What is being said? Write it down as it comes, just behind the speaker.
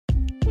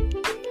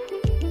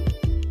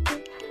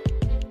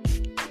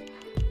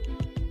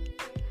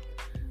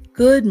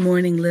Good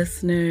morning,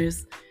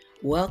 listeners.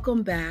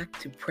 Welcome back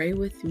to Pray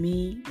With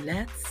Me.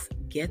 Let's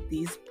get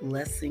these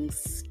blessings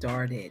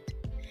started.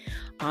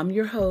 I'm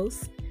your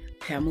host,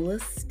 Pamela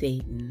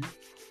Staten,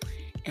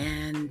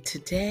 and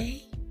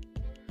today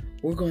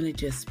we're going to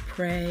just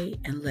pray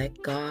and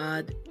let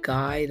God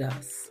guide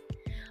us.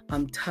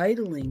 I'm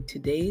titling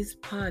today's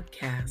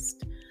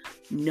podcast,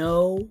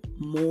 No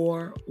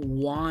More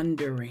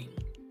Wandering,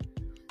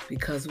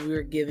 because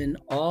we're given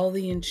all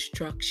the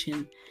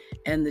instruction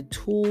and the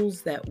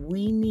tools that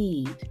we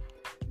need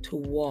to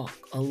walk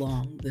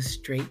along the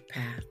straight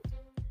path.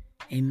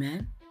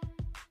 Amen.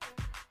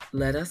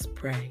 Let us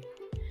pray.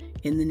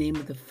 In the name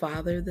of the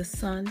Father, the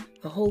Son,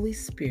 the Holy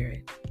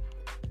Spirit.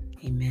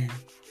 Amen.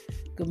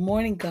 Good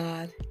morning,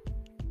 God.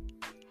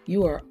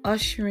 You are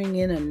ushering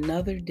in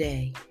another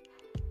day,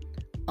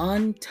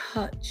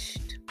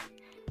 untouched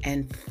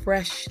and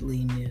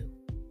freshly new.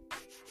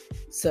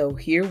 So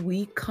here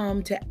we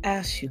come to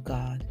ask you,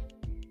 God,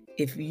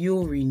 if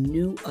you'll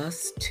renew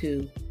us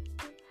too.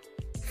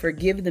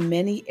 Forgive the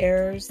many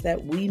errors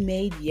that we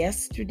made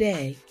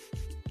yesterday,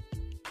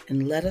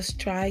 and let us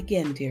try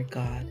again, dear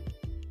God,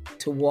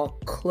 to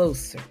walk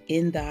closer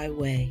in thy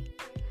way.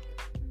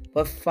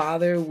 But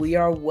Father, we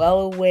are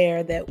well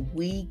aware that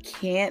we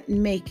can't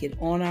make it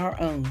on our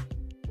own.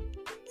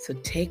 So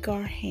take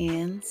our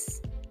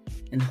hands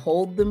and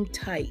hold them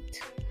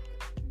tight,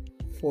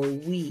 for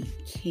we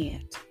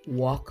can't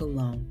walk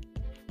alone.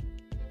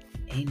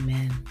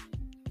 Amen.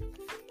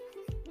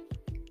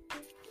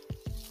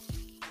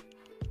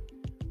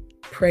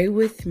 Pray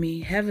with me.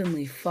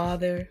 Heavenly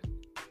Father,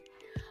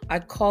 I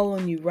call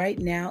on you right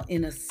now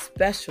in a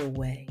special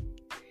way.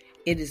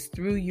 It is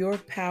through your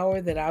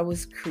power that I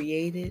was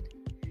created.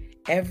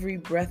 Every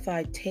breath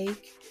I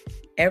take,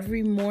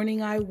 every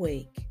morning I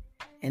wake,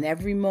 and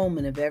every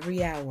moment of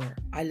every hour,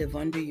 I live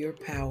under your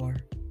power.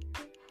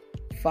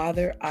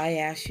 Father, I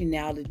ask you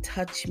now to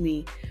touch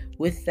me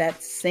with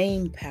that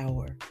same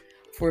power.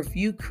 For if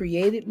you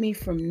created me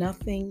from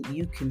nothing,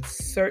 you can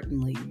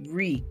certainly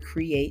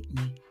recreate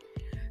me.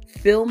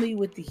 Fill me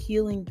with the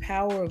healing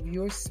power of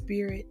your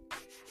Spirit.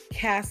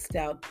 Cast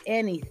out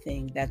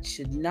anything that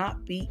should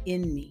not be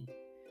in me.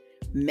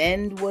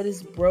 Mend what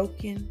is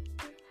broken.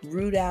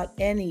 Root out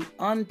any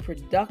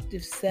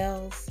unproductive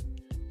cells.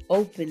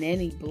 Open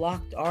any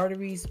blocked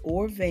arteries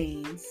or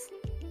veins.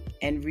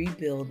 And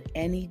rebuild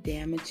any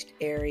damaged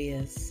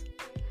areas.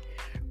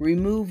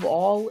 Remove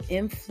all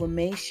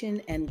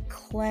inflammation and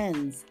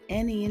cleanse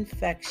any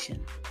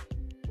infection.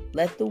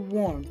 Let the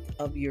warmth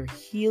of your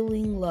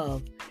healing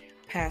love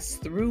pass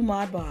through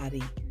my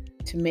body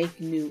to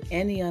make new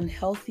any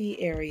unhealthy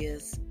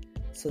areas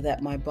so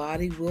that my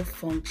body will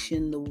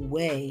function the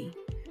way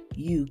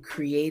you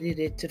created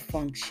it to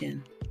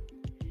function.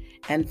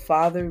 And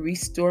Father,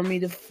 restore me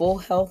to full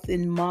health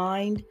in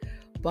mind,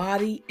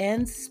 body,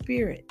 and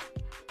spirit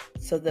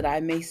so that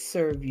I may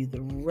serve you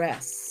the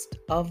rest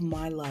of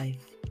my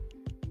life.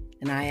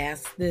 And I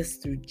ask this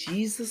through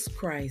Jesus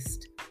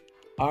Christ,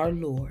 our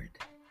Lord.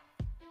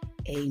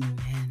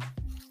 Amen.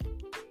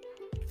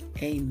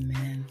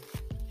 Amen.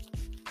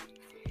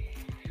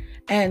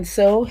 And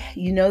so,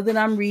 you know that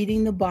I'm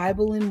reading the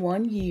Bible in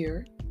 1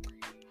 year,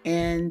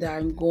 and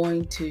I'm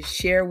going to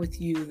share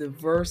with you the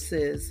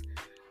verses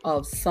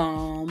of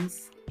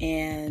Psalms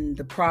and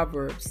the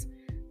Proverbs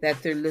that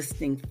they're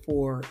listing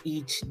for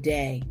each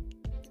day.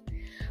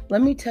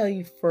 Let me tell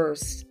you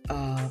first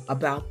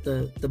about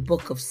the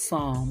book of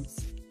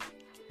Psalms.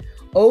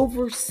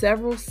 Over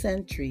several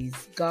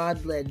centuries,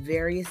 God led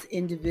various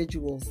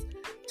individuals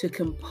to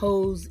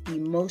compose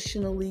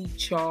emotionally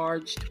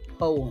charged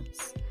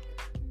poems,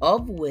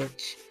 of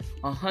which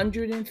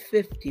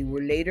 150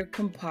 were later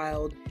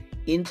compiled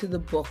into the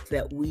book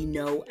that we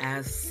know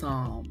as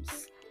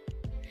Psalms.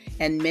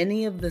 And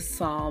many of the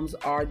Psalms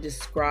are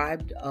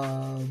described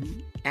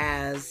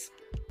as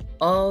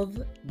of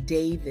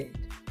David,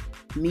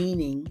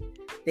 meaning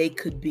they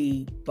could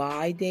be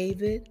by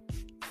David,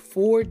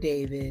 for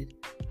David,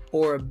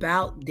 or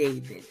about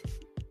David,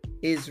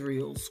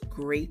 Israel's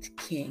great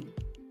king.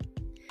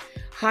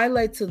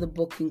 Highlights of the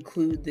book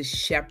include the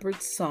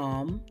Shepherd's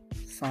Psalm,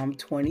 Psalm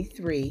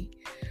 23,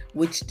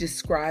 which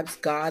describes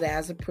God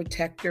as a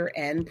protector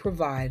and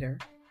provider.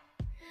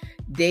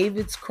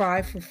 David's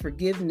cry for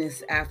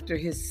forgiveness after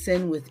his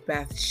sin with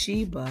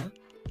Bathsheba,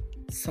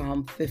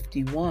 Psalm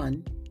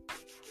 51.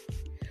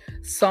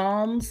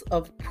 Psalms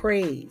of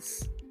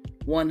praise,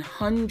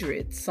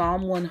 100,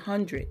 Psalm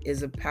 100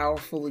 is a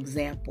powerful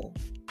example.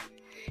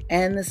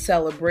 And the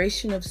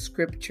celebration of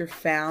Scripture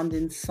found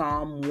in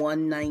Psalm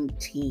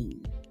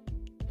 119.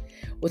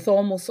 With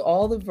almost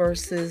all the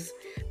verses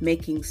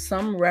making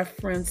some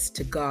reference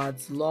to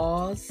God's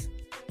laws,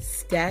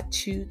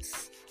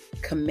 statutes,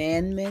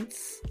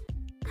 commandments,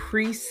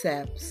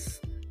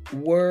 precepts,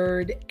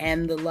 word,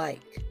 and the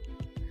like.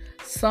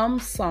 Some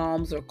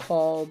psalms are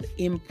called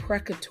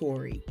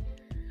imprecatory,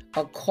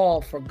 a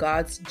call for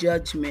God's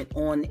judgment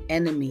on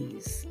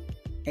enemies.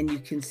 And you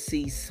can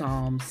see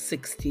Psalm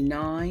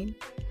 69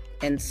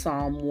 and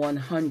Psalm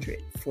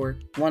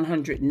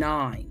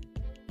 109,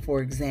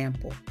 for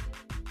example.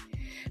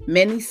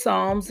 Many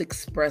psalms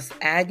express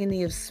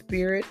agony of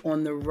spirit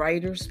on the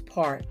writer's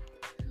part,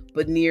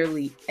 but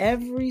nearly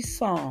every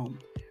psalm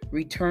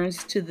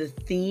returns to the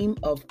theme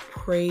of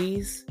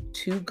praise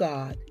to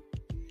God.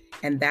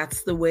 And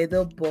that's the way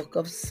the book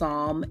of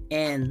Psalm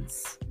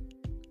ends.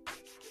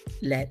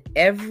 Let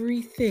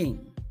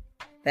everything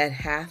that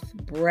hath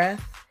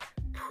breath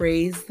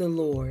praise the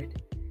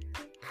Lord.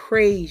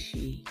 Praise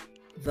ye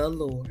the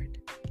Lord.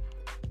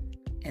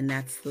 And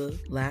that's the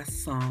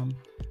last Psalm,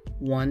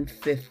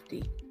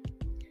 150.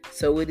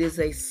 So it is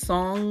a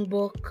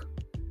songbook,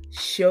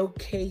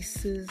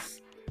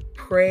 showcases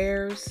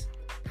prayers,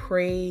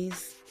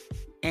 praise,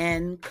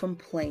 and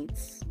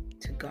complaints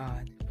to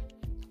God.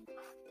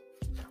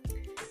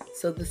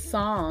 So the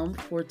psalm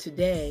for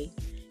today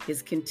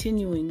is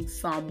continuing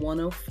Psalm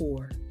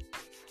 104.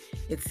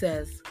 It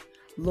says,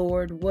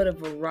 Lord, what a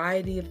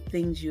variety of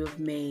things you have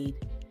made.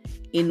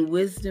 In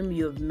wisdom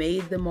you have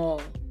made them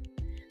all.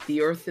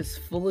 The earth is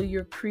full of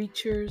your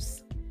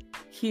creatures.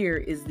 Here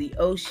is the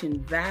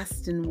ocean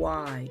vast and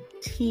wide,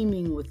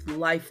 teeming with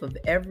life of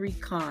every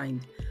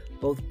kind,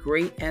 both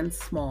great and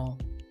small.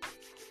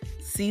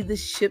 See the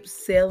ships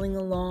sailing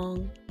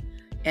along,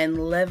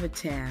 and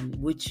Leviathan,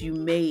 which you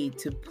made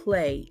to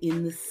play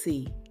in the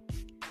sea.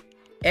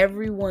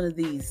 Every one of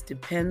these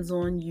depends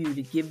on you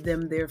to give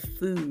them their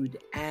food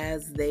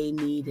as they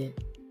need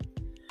it.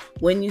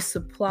 When you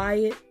supply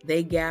it,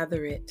 they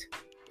gather it.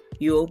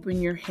 You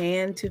open your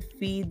hand to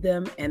feed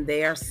them, and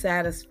they are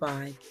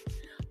satisfied.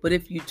 But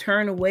if you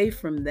turn away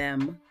from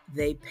them,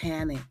 they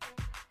panic.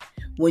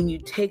 When you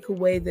take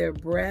away their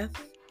breath,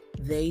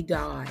 they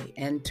die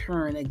and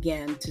turn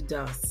again to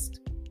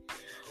dust.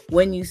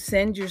 When you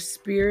send your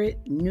spirit,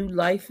 new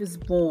life is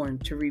born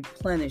to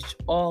replenish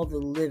all the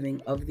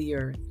living of the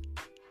earth.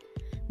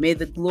 May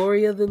the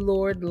glory of the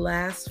Lord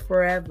last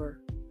forever.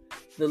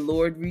 The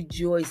Lord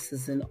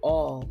rejoices in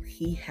all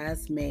he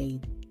has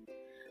made.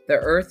 The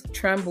earth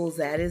trembles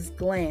at his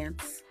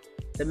glance.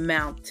 The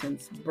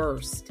mountains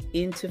burst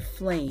into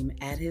flame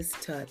at his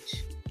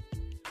touch.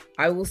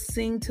 I will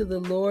sing to the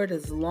Lord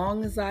as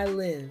long as I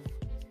live.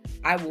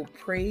 I will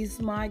praise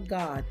my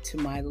God to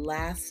my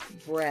last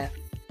breath.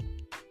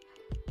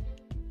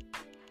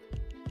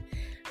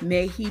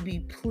 May he be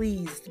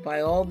pleased by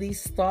all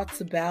these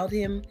thoughts about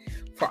him,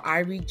 for I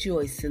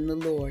rejoice in the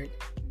Lord.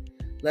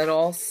 Let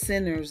all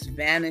sinners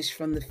vanish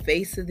from the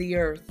face of the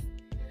earth.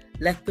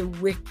 Let the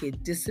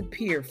wicked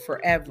disappear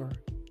forever.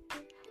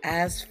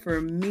 As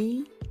for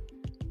me,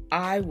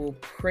 I will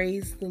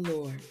praise the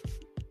Lord.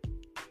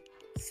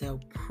 So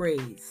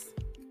praise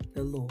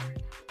the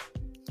Lord.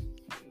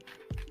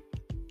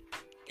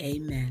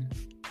 Amen.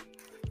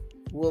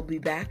 We'll be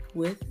back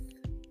with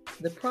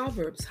the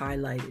Proverbs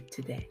highlighted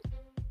today.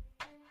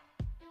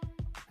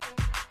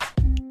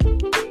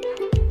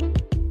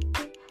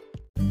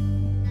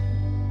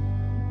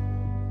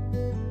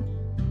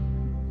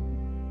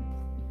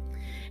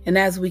 And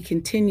as we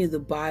continue the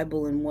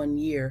Bible in 1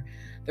 year,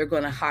 they're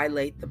going to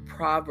highlight the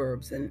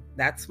Proverbs, and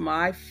that's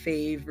my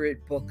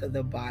favorite book of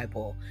the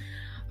Bible.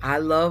 I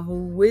love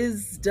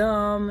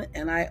wisdom,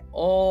 and I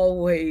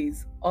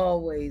always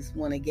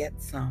want to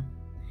get some.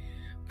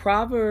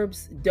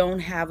 Proverbs don't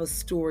have a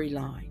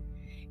storyline.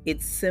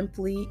 It's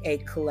simply a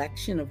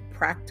collection of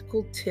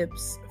practical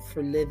tips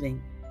for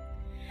living,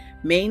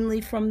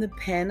 mainly from the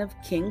pen of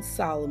King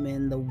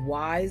Solomon, the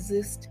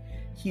wisest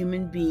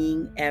human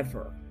being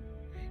ever.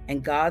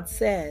 And God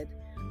said,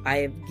 I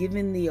have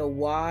given thee a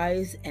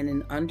wise and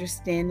an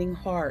understanding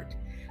heart,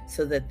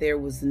 so that there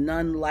was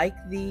none like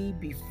thee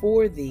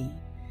before thee,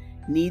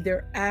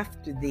 neither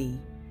after thee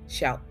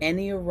shall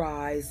any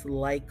arise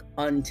like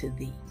unto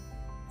thee.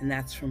 And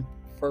that's from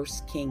 1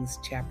 Kings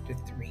chapter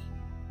 3.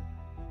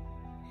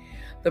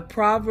 The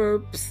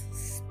Proverbs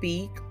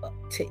speak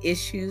to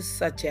issues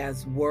such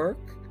as work,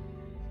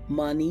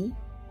 money,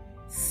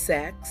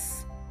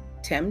 sex,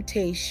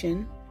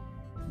 temptation,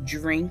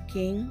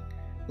 drinking,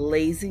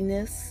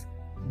 laziness,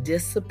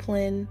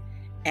 discipline,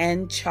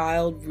 and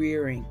child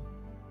rearing.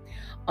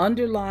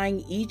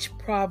 Underlying each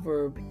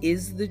proverb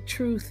is the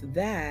truth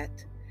that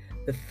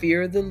the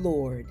fear of the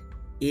Lord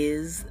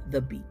is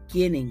the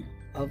beginning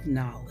of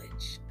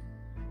knowledge.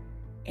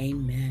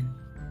 Amen.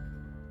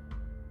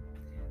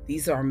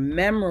 These are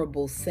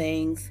memorable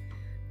sayings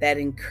that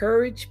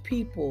encourage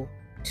people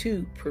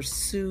to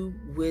pursue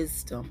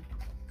wisdom.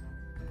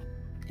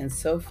 And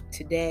so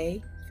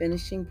today,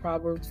 finishing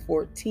Proverbs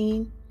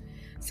 14,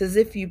 says,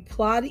 if you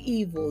plot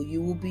evil, you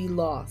will be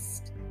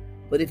lost.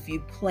 But if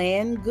you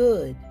plan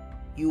good,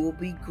 you will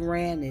be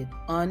granted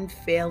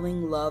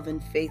unfailing love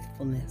and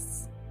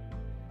faithfulness.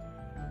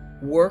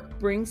 Work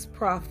brings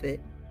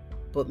profit,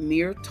 but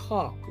mere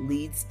talk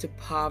leads to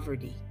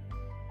poverty.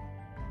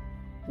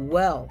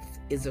 Wealth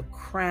is a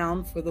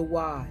crown for the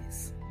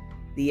wise.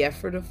 The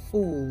effort of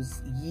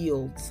fools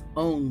yields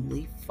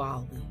only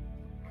folly.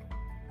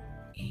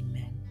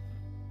 Amen.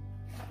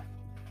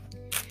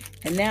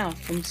 And now,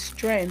 from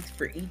Strength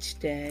for Each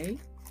Day,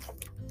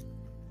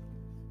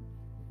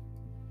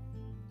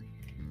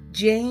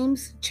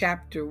 James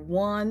chapter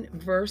 1,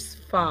 verse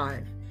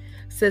 5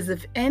 says,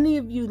 if any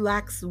of you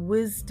lacks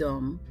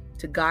wisdom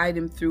to guide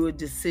him through a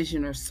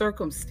decision or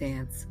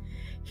circumstance,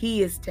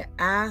 he is to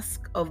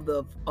ask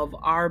of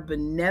our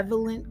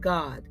benevolent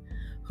God,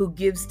 who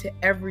gives to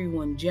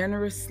everyone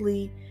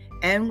generously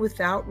and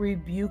without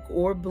rebuke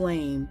or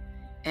blame,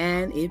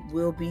 and it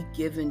will be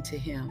given to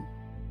him.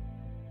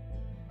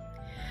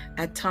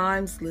 At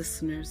times,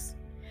 listeners,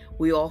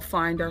 we all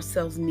find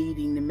ourselves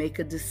needing to make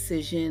a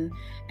decision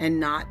and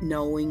not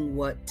knowing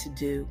what to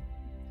do.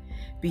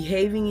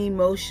 Behaving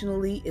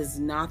emotionally is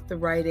not the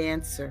right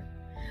answer.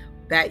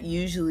 That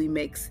usually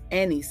makes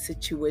any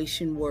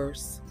situation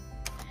worse.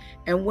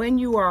 And when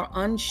you are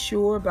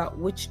unsure about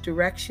which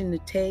direction to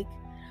take,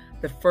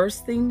 the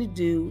first thing to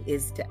do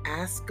is to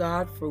ask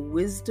God for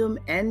wisdom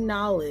and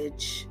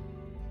knowledge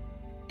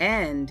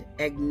and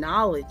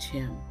acknowledge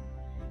him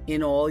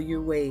in all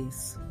your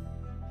ways.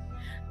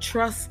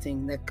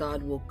 Trusting that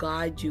God will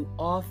guide you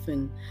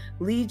often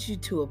leads you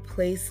to a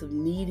place of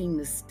needing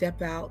to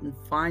step out and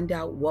find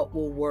out what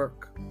will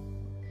work.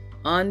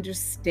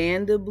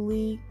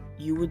 Understandably,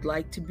 you would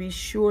like to be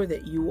sure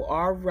that you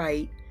are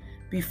right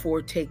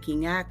before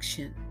taking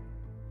action.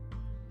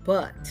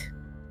 But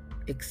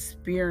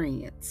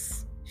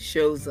experience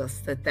shows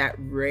us that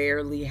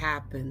rarely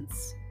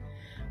happens.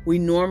 We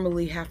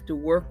normally have to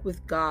work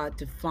with God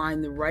to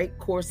find the right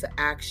course of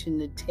action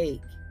to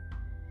take.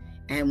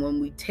 And when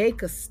we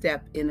take a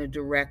step in a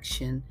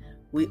direction,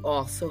 we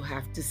also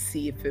have to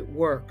see if it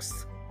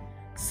works.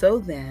 So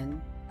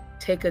then,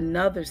 take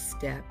another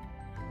step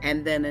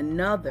and then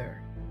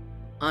another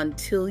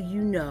until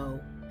you know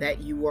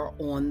that you are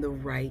on the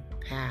right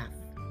path.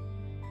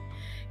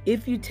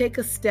 If you take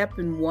a step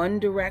in one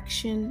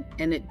direction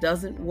and it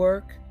doesn't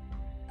work,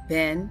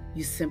 then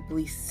you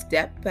simply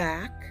step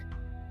back,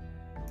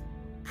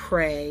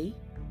 pray,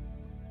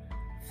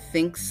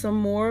 think some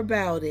more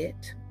about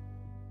it,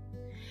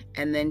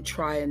 and then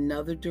try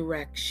another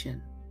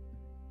direction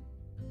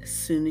as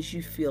soon as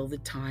you feel the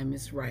time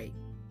is right.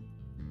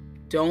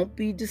 Don't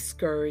be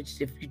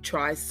discouraged if you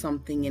try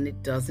something and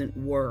it doesn't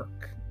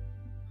work.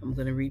 I'm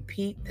going to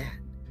repeat that.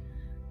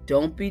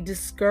 Don't be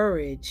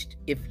discouraged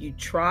if you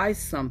try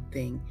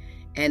something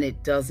and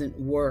it doesn't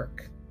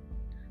work.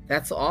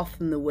 That's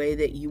often the way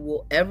that you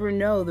will ever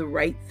know the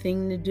right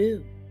thing to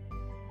do.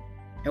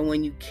 And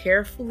when you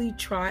carefully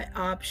try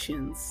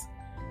options,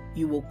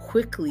 you will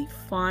quickly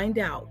find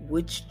out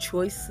which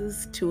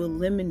choices to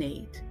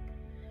eliminate,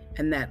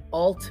 and that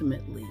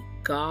ultimately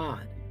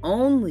God,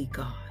 only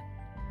God,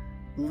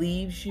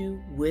 leaves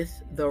you with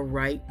the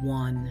right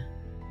one.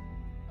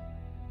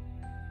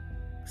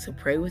 So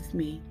pray with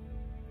me.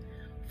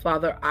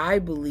 Father, I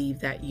believe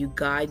that you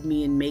guide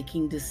me in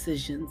making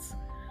decisions,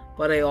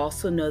 but I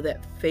also know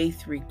that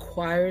faith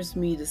requires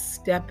me to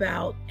step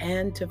out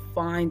and to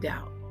find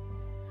out.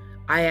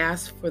 I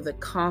ask for the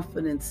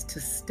confidence to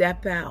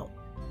step out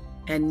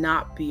and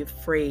not be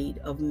afraid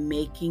of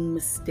making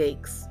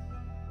mistakes,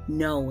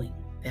 knowing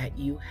that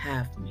you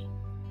have me.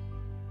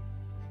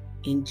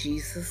 In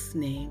Jesus'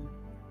 name,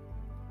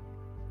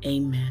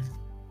 amen.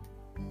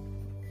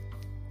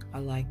 I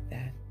like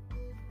that.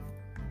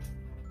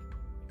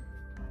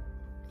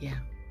 Yeah.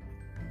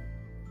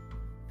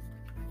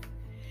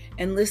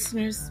 And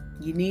listeners,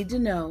 you need to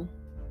know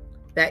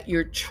that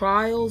your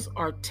trials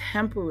are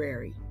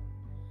temporary.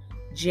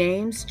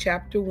 James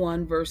chapter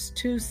 1 verse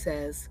 2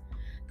 says,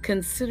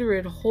 "Consider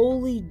it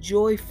wholly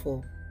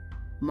joyful,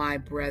 my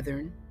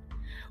brethren,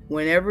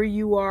 whenever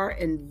you are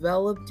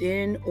enveloped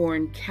in or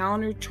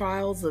encounter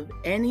trials of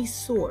any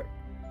sort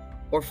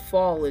or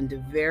fall into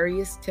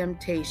various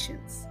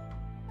temptations.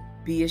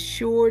 Be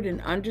assured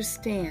and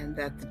understand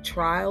that the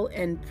trial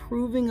and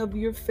proving of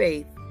your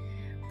faith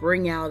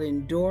bring out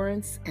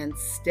endurance and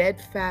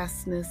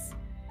steadfastness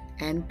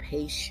and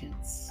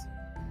patience."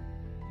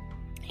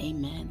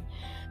 Amen.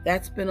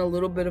 That's been a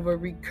little bit of a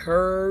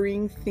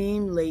recurring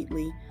theme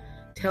lately,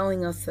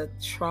 telling us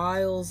that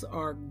trials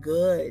are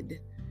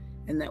good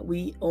and that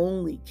we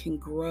only can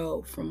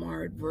grow from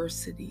our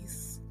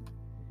adversities.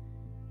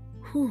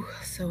 Whew,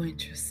 so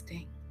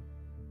interesting.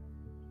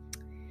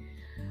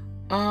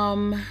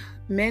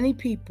 Many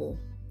people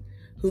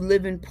who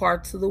live in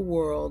parts of the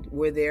world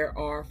where there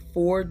are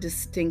 4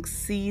 distinct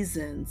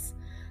seasons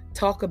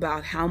talk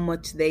about how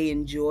much they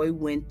enjoy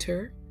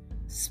winter,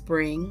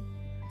 spring,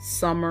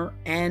 summer,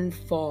 and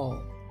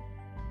fall.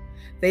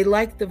 They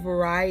like the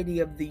variety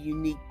of the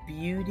unique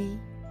beauty,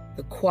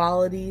 the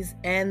qualities,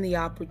 and the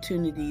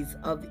opportunities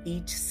of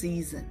each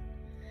season.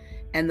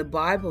 And the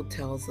Bible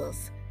tells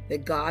us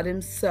that God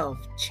Himself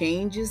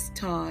changes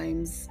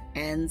times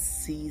and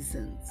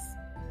seasons.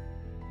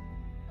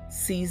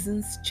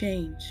 Seasons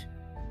change.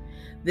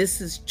 This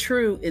is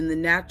true in the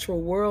natural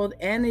world,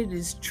 and it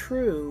is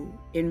true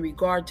in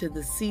regard to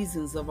the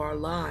seasons of our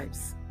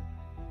lives.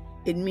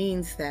 It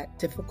means that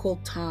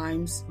difficult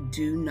times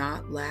do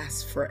not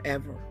last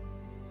forever.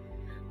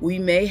 We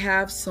may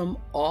have some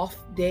off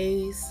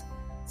days,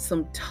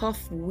 some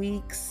tough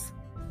weeks,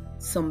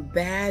 some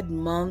bad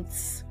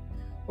months,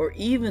 or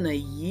even a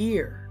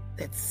year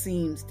that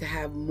seems to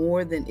have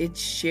more than its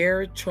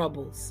share of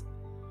troubles.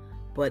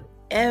 But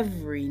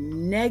every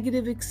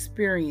negative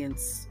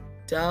experience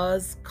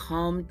does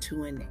come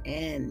to an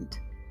end.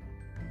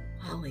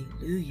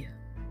 Hallelujah.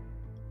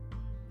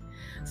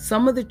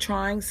 Some of the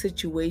trying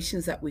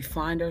situations that we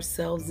find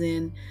ourselves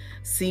in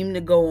seem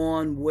to go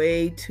on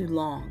way too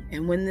long.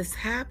 And when this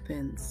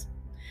happens,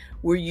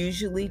 we're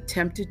usually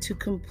tempted to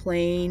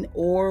complain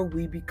or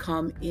we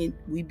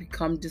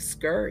become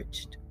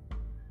discouraged.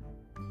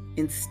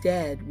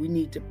 Instead, we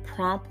need to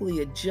promptly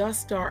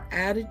adjust our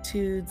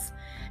attitudes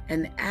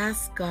and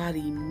ask God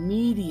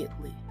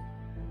immediately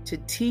to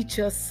teach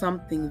us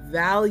something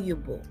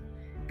valuable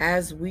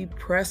as we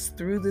press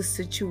through the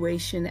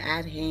situation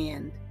at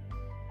hand.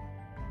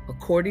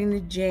 According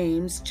to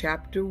James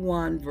chapter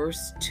 1,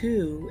 verse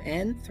 2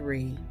 and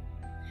 3,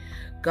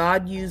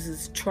 God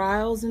uses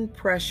trials and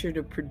pressure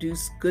to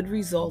produce good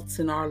results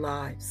in our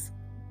lives.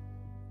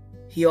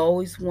 He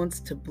always wants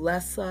to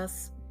bless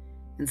us,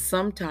 and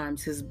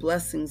sometimes His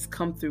blessings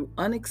come through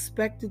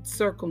unexpected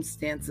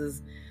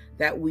circumstances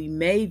that we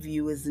may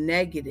view as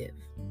negative.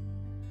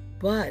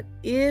 But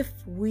if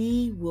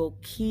we will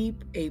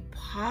keep a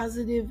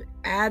positive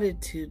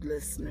attitude,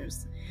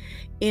 listeners,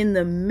 in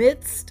the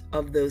midst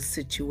of those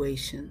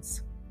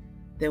situations,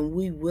 then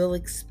we will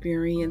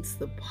experience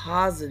the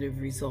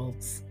positive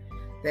results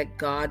that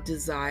God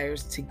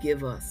desires to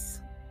give us.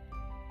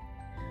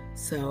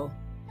 So,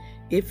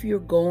 if you're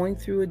going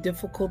through a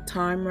difficult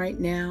time right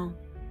now,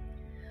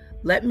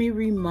 let me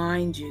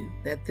remind you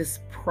that this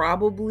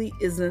probably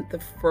isn't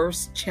the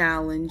first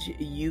challenge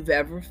you've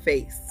ever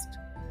faced.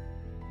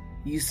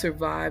 You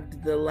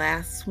survived the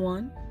last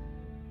one,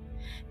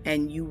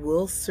 and you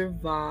will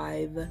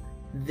survive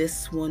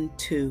this one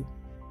too.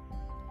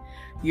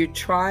 Your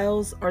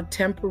trials are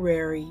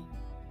temporary.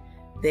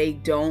 They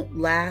don't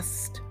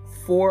last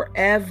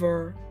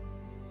forever.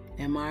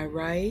 Am I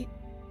right?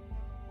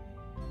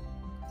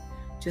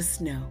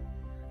 Just know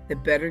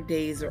that better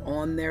days are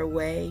on their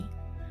way.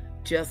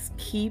 Just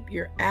keep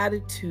your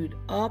attitude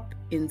up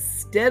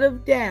instead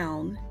of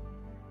down.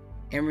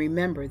 And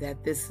remember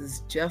that this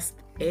is just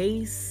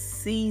a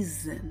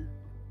season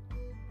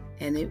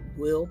and it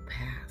will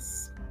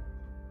pass.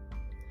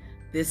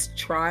 This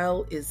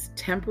trial is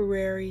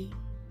temporary.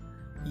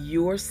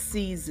 Your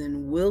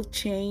season will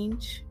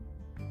change.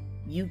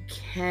 You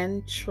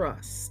can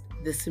trust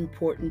this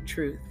important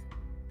truth.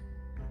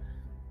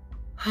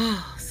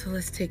 So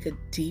let's take a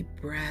deep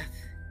breath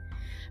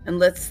and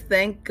let's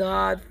thank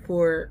God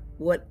for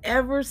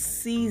whatever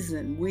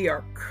season we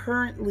are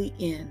currently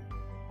in,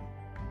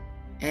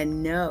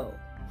 and know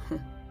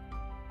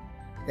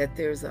that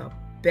there's a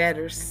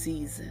better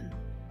season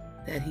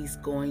that He's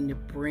going to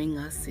bring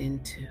us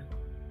into.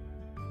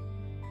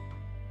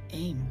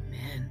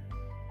 Amen.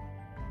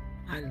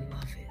 I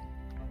love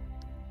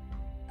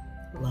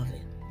it. Love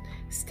it.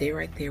 Stay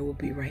right there. We'll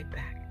be right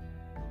back.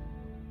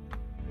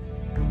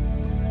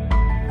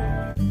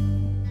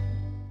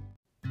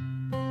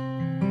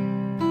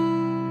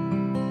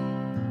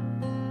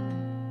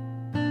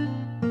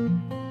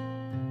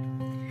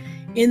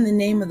 In the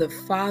name of the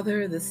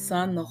Father, the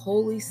Son, the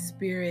Holy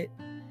Spirit,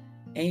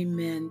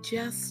 amen.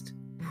 Just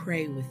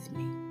pray with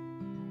me.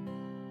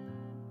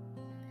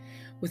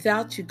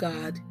 Without you,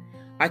 God,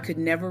 I could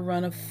never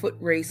run a foot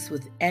race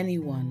with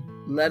anyone,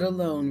 let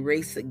alone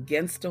race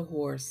against a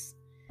horse.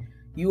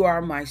 You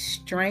are my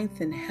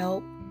strength and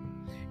help.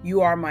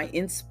 You are my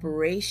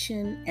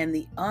inspiration and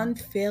the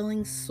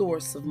unfailing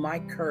source of my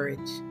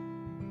courage.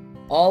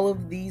 All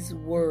of these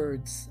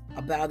words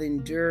about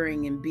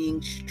enduring and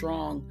being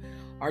strong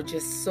are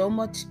just so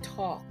much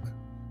talk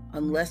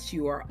unless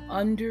you are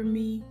under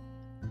me,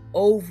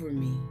 over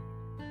me,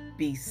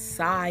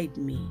 beside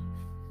me,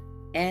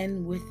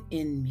 and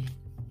within me.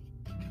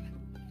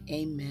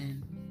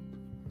 Amen.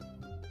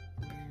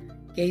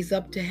 Gaze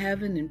up to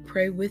heaven and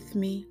pray with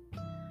me.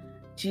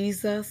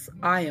 Jesus,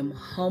 I am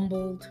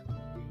humbled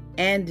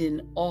and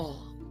in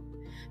awe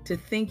to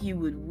think you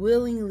would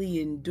willingly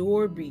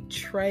endure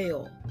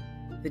betrayal,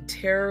 the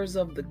terrors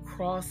of the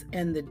cross,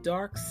 and the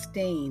dark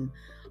stain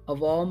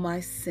of all my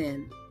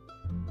sin.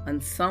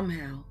 And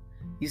somehow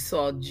you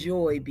saw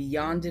joy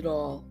beyond it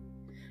all.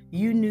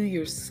 You knew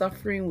your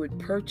suffering would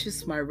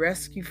purchase my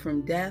rescue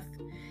from death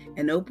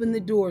and open the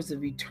doors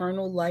of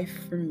eternal life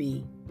for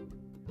me.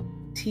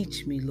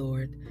 Teach me,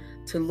 Lord,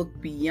 to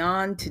look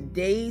beyond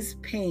today's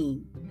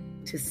pain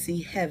to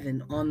see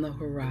heaven on the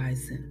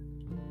horizon.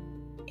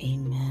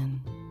 Amen.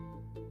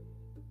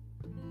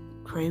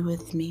 Pray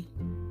with me.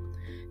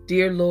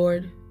 Dear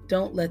Lord,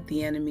 don't let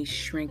the enemy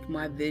shrink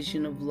my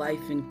vision of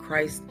life in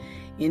Christ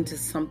into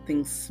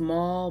something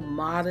small,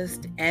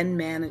 modest, and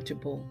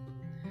manageable.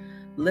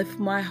 Lift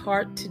my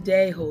heart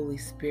today, Holy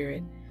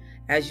Spirit,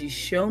 as you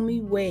show me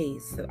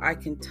ways that I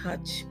can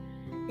touch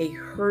a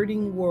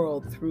hurting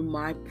world through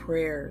my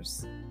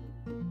prayers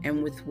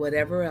and with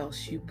whatever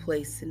else you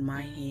place in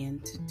my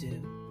hand to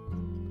do.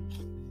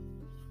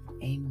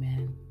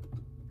 Amen.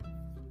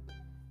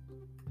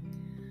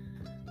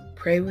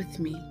 Pray with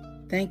me.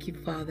 Thank you,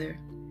 Father,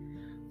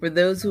 for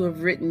those who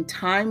have written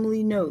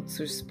timely notes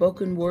or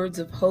spoken words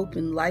of hope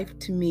and life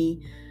to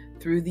me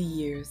through the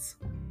years.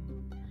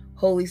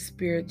 Holy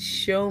Spirit,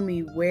 show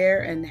me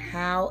where and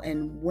how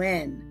and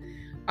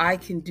when I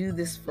can do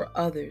this for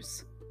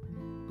others,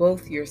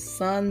 both your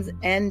sons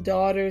and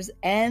daughters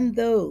and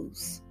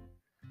those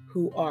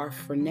who are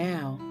for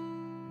now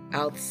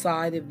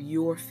outside of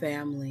your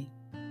family.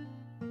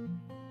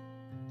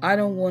 I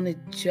don't want to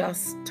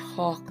just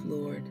talk,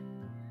 Lord.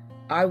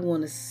 I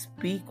want to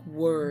speak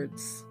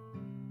words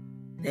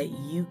that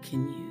you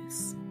can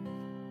use.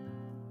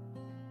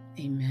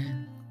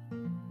 Amen.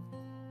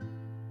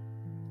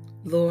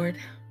 Lord,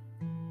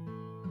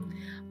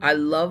 I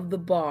love the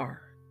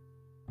bar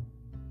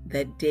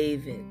that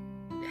David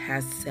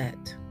has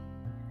set.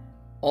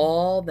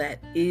 All that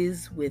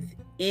is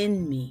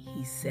within me,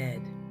 he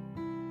said.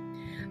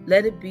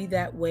 Let it be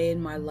that way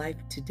in my life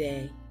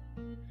today.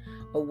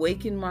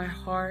 Awaken my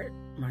heart,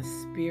 my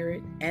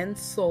spirit, and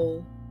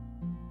soul.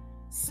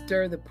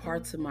 Stir the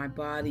parts of my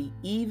body,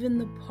 even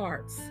the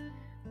parts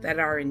that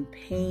are in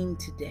pain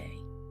today,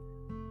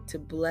 to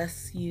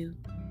bless you,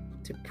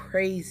 to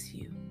praise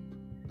you,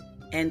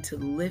 and to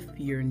lift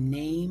your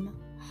name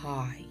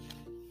high.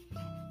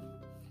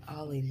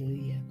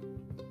 Hallelujah.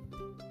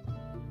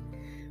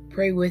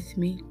 Pray with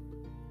me.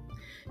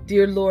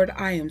 Dear Lord,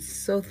 I am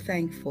so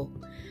thankful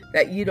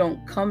that you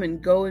don't come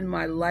and go in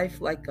my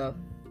life like a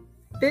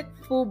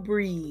fitful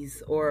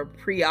breeze or a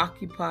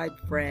preoccupied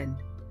friend.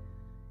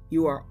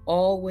 You are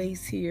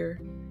always here.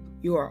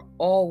 You are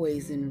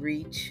always in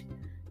reach.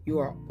 You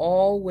are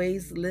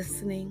always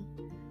listening,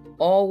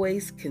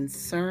 always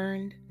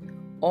concerned,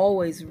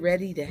 always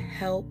ready to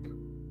help.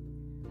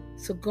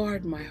 So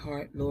guard my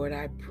heart, Lord,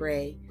 I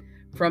pray,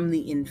 from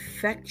the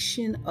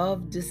infection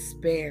of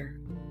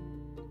despair.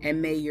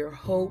 And may your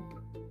hope,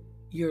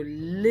 your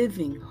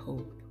living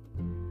hope,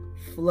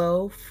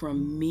 flow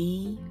from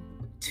me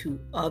to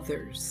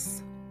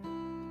others.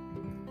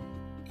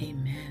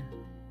 Amen.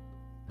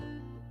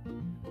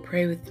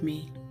 Pray with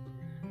me.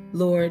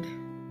 Lord,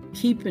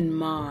 keep in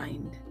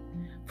mind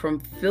from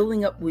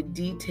filling up with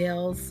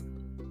details,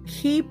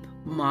 keep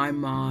my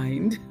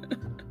mind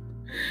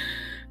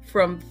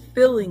from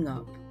filling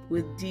up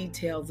with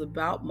details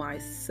about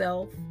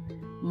myself,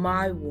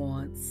 my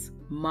wants,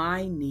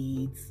 my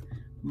needs,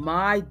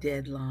 my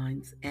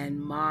deadlines, and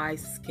my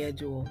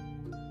schedule.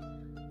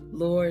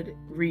 Lord,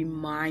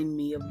 remind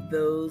me of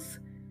those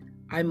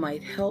I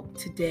might help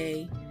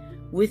today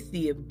with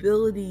the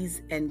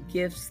abilities and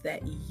gifts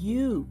that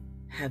you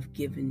have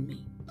given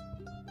me.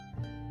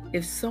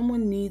 If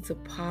someone needs a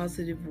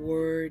positive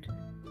word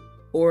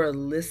or a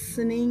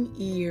listening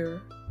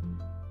ear,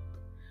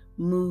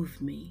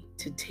 move me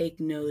to take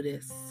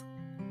notice.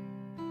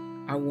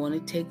 I want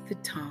to take the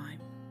time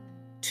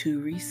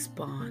to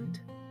respond.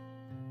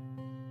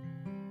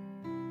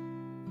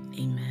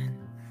 Amen.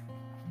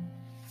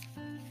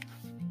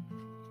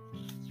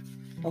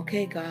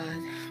 Okay, God,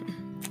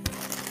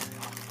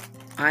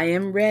 I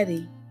am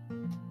ready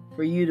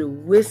for you to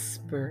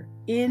whisper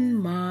in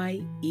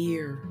my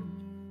ear.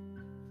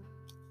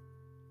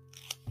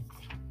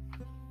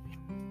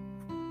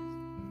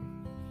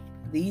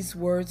 These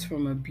words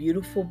from a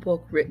beautiful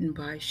book written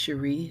by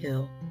Cherie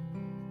Hill.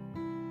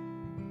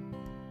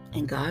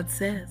 And God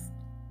says,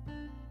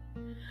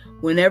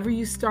 whenever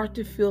you start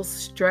to feel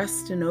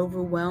stressed and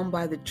overwhelmed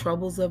by the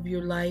troubles of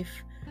your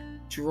life,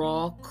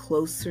 draw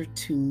closer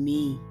to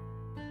me.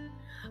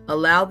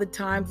 Allow the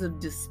times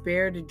of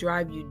despair to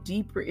drive you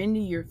deeper into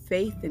your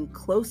faith and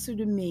closer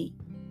to me.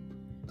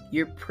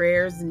 Your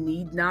prayers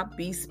need not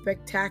be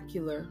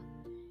spectacular.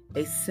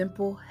 A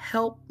simple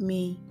 "help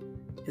me"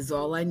 is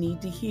all I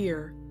need to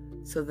hear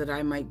so that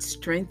I might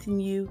strengthen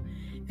you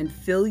and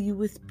fill you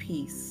with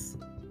peace.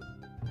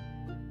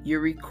 Your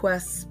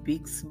request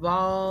speaks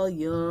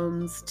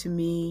volumes to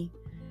me,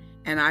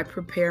 and I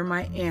prepare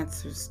my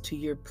answers to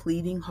your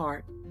pleading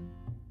heart.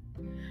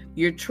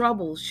 Your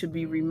troubles should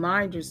be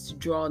reminders to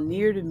draw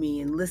near to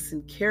me and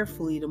listen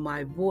carefully to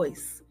my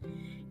voice.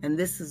 And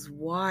this is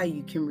why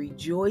you can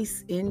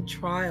rejoice in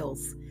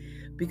trials,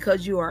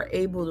 because you are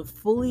able to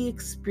fully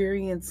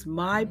experience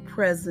my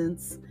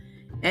presence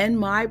and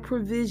my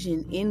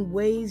provision in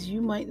ways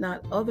you might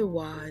not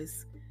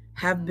otherwise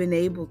have been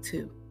able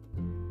to.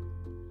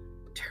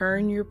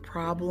 Turn your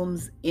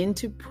problems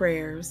into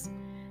prayers,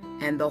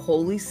 and the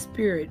Holy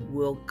Spirit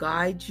will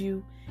guide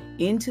you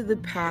into the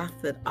path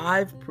that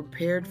I've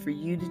prepared for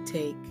you to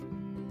take.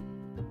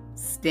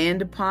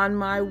 Stand upon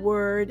my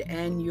word,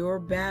 and your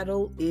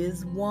battle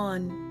is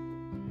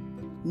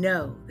won.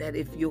 Know that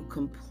if you'll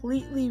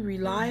completely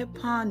rely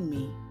upon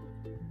me,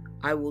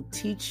 I will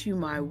teach you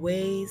my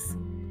ways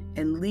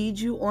and lead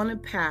you on a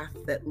path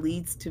that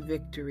leads to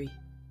victory.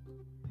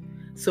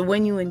 So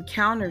when you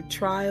encounter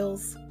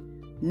trials,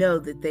 know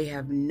that they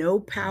have no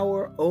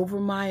power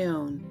over my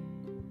own.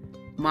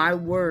 My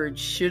word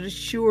should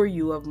assure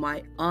you of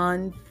my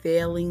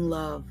unfailing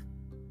love.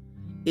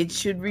 It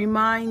should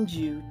remind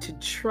you to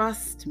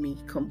trust me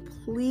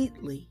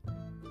completely.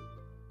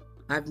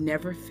 I've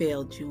never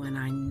failed you, and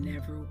I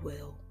never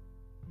will.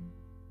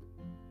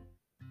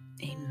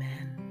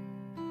 Amen.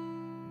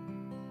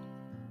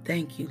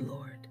 Thank you,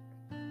 Lord,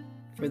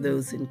 for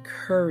those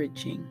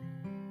encouraging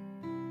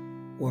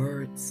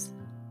words,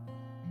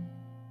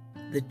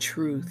 the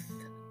truth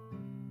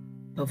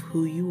of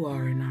who you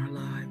are in our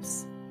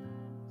lives.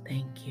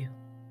 Thank you.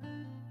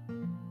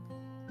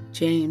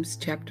 James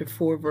chapter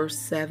 4, verse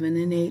 7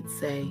 and 8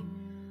 say,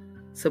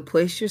 "So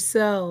place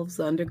yourselves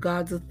under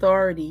God's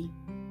authority.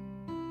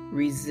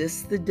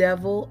 Resist the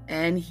devil,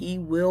 and he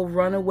will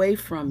run away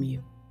from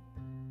you.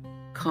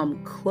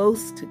 Come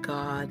close to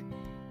God,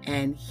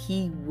 and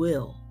he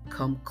will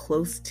come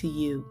close to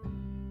you.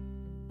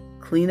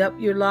 Clean up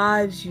your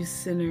lives, you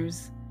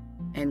sinners,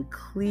 and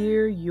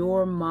clear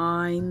your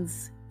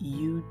minds,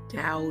 you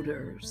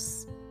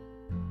doubters."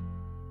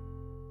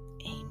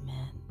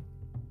 Amen.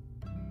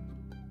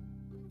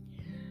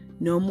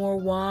 No more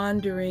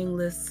wandering,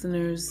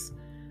 listeners.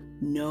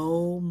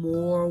 No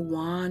more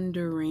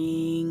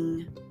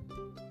wandering.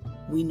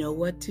 We know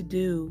what to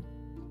do.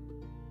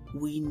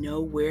 We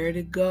know where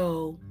to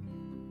go.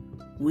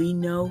 We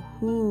know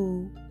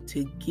who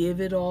to give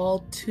it all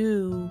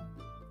to.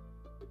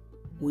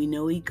 We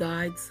know He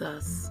guides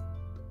us.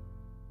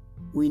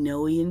 We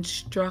know He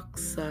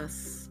instructs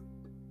us.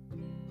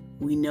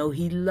 We know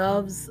He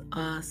loves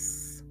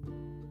us.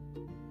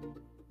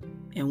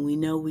 And we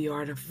know we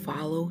are to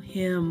follow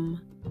Him.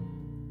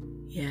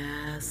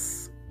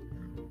 Yes,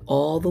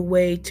 all the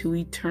way to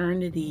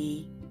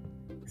eternity.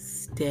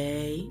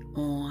 Stay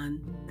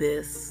on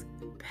this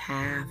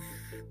path.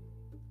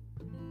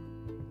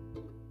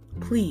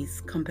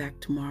 Please come back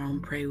tomorrow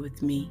and pray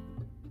with me,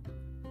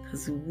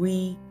 because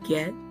we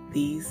get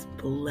these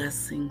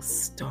blessings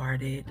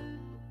started.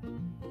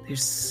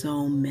 There's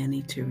so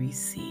many to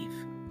receive.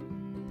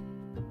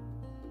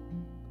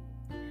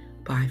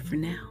 Bye for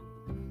now.